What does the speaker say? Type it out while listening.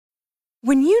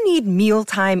When you need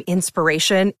mealtime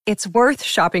inspiration, it's worth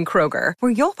shopping Kroger,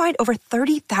 where you'll find over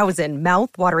 30,000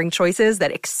 mouth-watering choices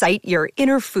that excite your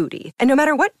inner foodie. And no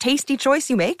matter what tasty choice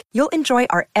you make, you'll enjoy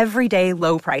our everyday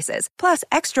low prices, plus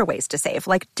extra ways to save,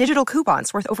 like digital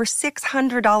coupons worth over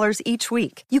 $600 each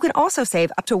week. You can also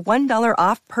save up to $1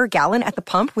 off per gallon at the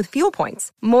pump with fuel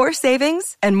points. More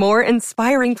savings and more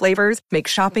inspiring flavors make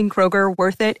shopping Kroger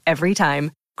worth it every time.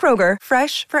 Kroger,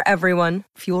 fresh for everyone.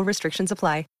 Fuel restrictions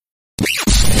apply.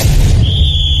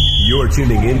 You're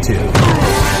tuning into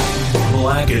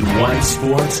Black and White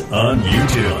Sports on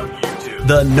YouTube.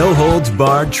 The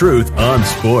no-holds-barred truth on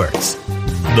sports.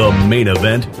 The main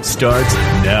event starts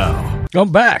now.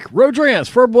 I'm back. Rodrance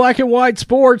for Black and White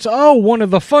Sports. Oh, one of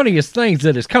the funniest things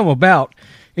that has come about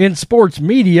in sports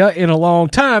media in a long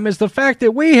time is the fact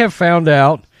that we have found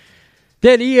out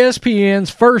that ESPN's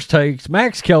First Takes,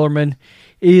 Max Kellerman,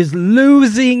 is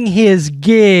losing his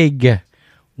gig.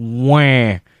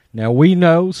 Wah. Now, we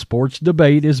know sports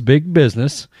debate is big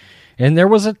business, and there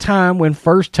was a time when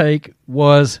First Take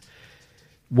was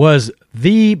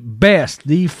the best,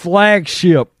 the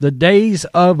flagship, the days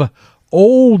of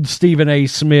old Stephen A.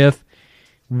 Smith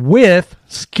with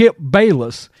Skip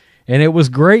Bayless, and it was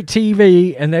great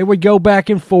TV, and they would go back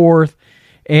and forth,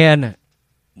 and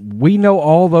we know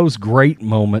all those great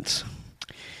moments.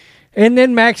 And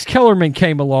then Max Kellerman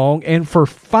came along, and for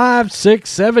 5, 6,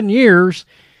 7 years,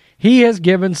 he has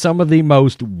given some of the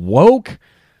most woke,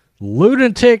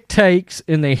 lunatic takes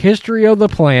in the history of the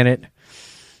planet.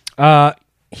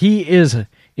 He is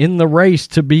in the race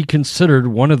to be considered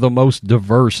one of the most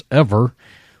diverse ever.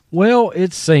 Well,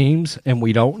 it seems, and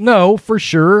we don't know for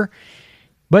sure,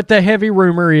 but the heavy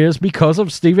rumor is because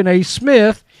of Stephen A.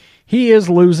 Smith, he is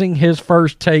losing his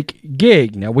First Take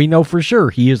gig. Now, we know for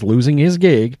sure he is losing his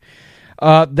gig.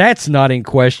 That's not in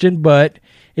question, but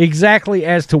exactly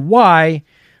as to why,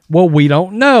 well, we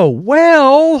don't know.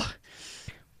 Well,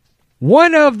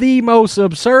 one of the most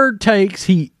absurd takes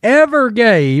he ever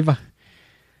gave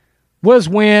was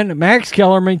when Max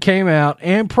Kellerman came out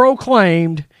and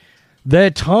proclaimed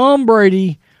that Tom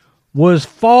Brady was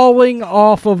falling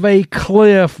off of a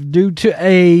cliff due to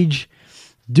age,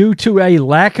 due to a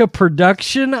lack of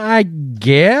production, I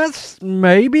guess,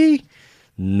 maybe?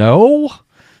 No,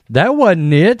 that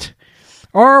wasn't it.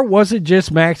 Or was it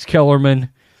just Max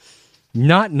Kellerman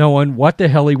not knowing what the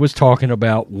hell he was talking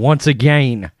about once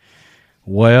again?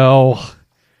 Well,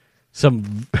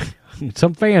 some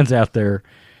fans out there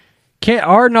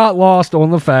are not lost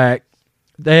on the fact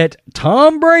that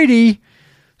Tom Brady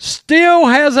still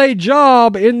has a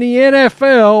job in the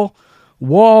NFL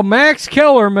while Max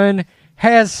Kellerman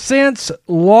has since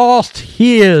lost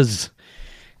his.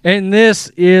 And this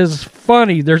is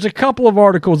funny. There's a couple of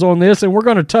articles on this, and we're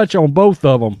going to touch on both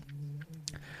of them.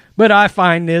 But I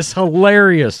find this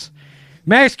hilarious.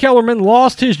 Max Kellerman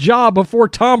lost his job before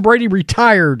Tom Brady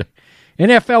retired.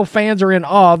 NFL fans are in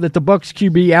awe that the Bucs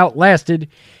QB outlasted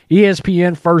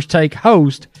ESPN First Take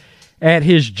host at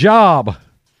his job.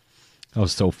 Oh,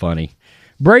 so funny.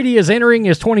 Brady is entering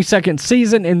his 22nd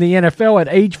season in the NFL at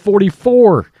age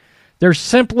 44. There's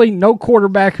simply no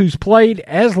quarterback who's played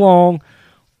as long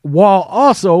while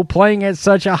also playing at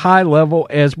such a high level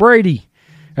as Brady.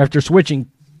 After switching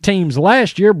teams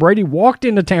last year, Brady walked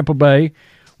into Tampa Bay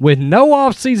with no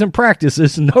offseason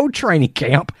practices, no training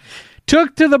camp,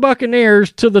 took to the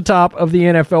Buccaneers to the top of the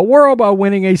NFL world by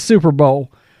winning a Super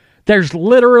Bowl. There's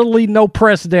literally no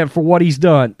precedent for what he's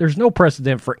done. There's no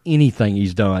precedent for anything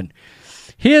he's done.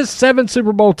 His 7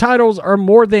 Super Bowl titles are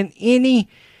more than any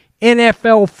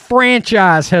NFL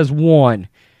franchise has won.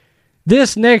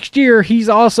 This next year, he's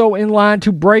also in line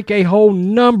to break a whole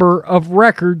number of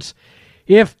records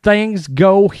if things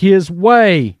go his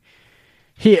way.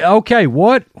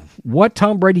 What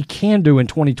Tom Brady can do in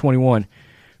 2021?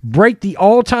 Break the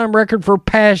all-time record for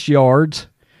pass yards,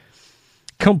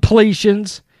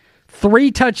 completions,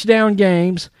 3 touchdown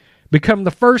games, become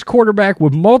the first quarterback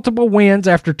with multiple wins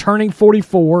after turning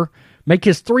 44, make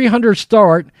his 300th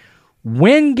start,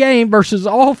 win game versus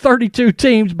all 32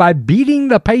 teams by beating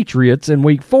the Patriots in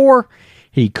Week 4.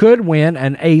 He could win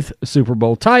an 8th Super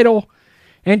Bowl title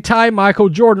and tie Michael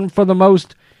Jordan for the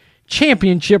most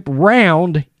championship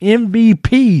round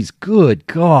MVPs. Good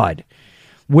God.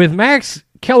 With Max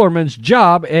Kellerman's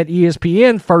job at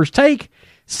ESPN First Take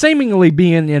seemingly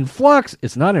being in flux,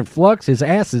 it's not in flux, his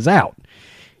ass is out.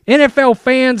 NFL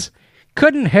fans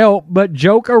couldn't help but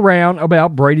joke around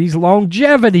about Brady's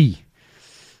longevity.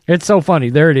 It's so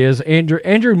funny. There it is.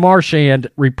 Andrew Marchand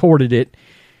reported it,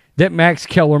 that Max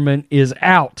Kellerman is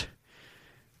out.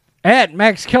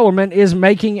 Max Kellerman is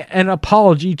making an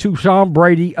apology to Tom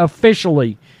Brady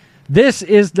officially. This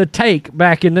is the take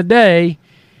back in the day.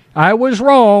 I was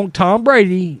wrong. Tom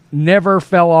Brady never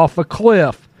fell off a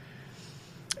cliff.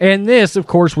 And this, of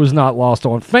course, was not lost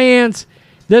on fans.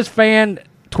 This fan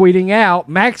tweeting out,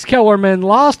 Max Kellerman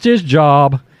lost his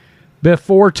job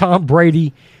before Tom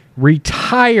Brady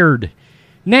retired.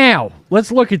 Now, let's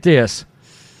look at this.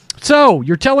 So,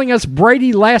 you're telling us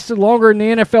Brady lasted longer in the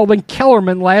NFL than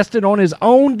Kellerman lasted on his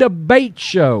own debate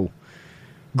show.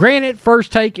 Granted,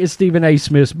 First Take is Stephen A.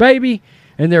 Smith's baby,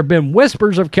 and there have been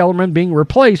whispers of Kellerman being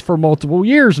replaced for multiple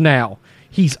years now.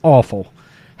 He's awful.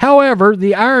 However,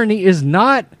 the irony is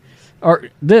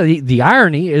the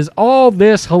irony is all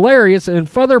this hilarious and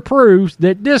further proves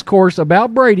that discourse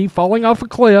about Brady falling off a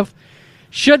cliff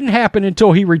shouldn't happen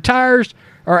until he retires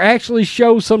or actually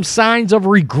shows some signs of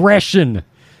regression.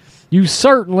 You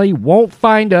certainly won't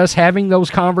find us having those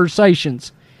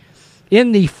conversations.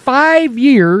 In the 5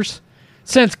 years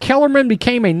since Kellerman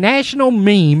became a national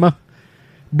meme,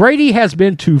 Brady has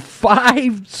been to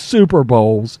 5 Super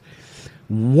Bowls,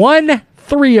 won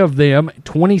 3 of them,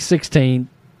 2016,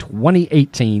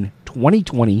 2018,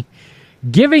 2020,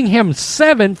 giving him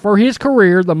 7 for his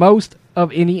career, the most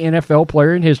of any NFL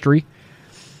player in history.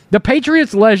 The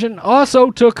Patriots legend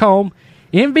also took home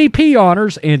MVP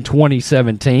honors in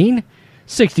 2017,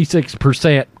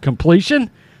 66%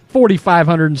 completion,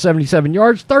 4,577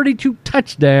 yards, 32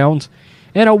 touchdowns,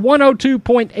 and a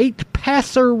 102.8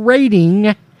 passer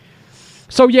rating.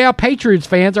 So yeah, Patriots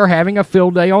fans are having a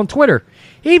field day on Twitter.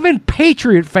 Even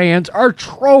Patriot fans are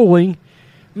trolling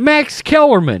Max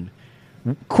Kellerman.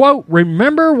 Quote,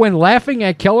 remember when laughing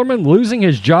at Kellerman losing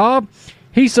his job?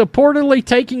 He's supportedly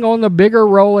taking on the bigger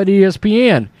role at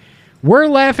ESPN. We're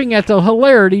laughing at the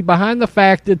hilarity behind the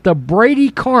fact that the Brady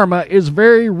karma is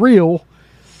very real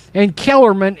and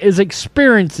Kellerman is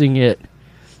experiencing it.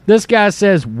 This guy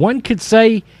says one could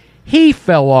say he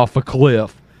fell off a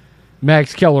cliff.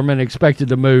 Max Kellerman expected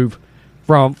to move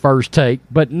from First Take,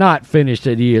 but not finished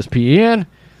at ESPN.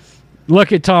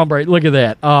 Look at Tom Brady. Look at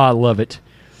that. I love it.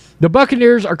 The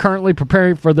Buccaneers are currently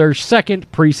preparing for their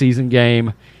second preseason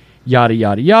game. Yada,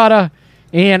 yada, yada.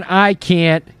 And I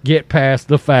can't get past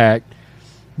the fact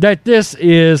that this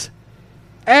is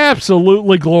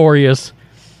absolutely glorious.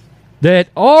 That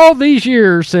all these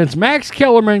years since Max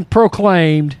Kellerman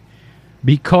proclaimed,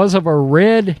 because of a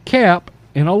red cap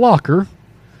in a locker,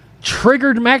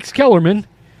 triggered Max Kellerman,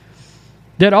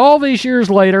 that all these years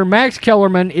later, Max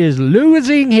Kellerman is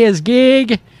losing his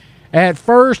gig at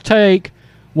First Take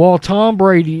while Tom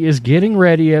Brady is getting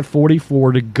ready at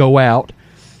 44 to go out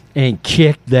and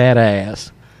kick that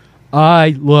ass.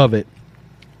 I love it.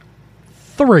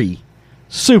 3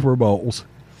 Super Bowls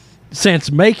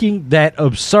since making that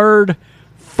absurd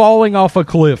falling off a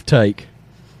cliff take.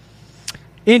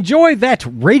 Enjoy that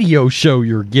radio show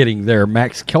you're getting there,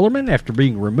 Max Kellerman, after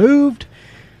being removed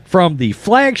from the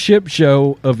flagship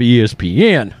show of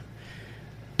ESPN.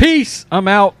 Peace. I'm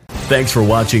out. Thanks for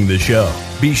watching the show.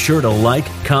 Be sure to like,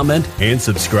 comment, and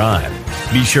subscribe.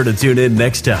 Be sure to tune in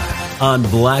next time on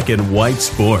Black and White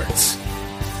Sports.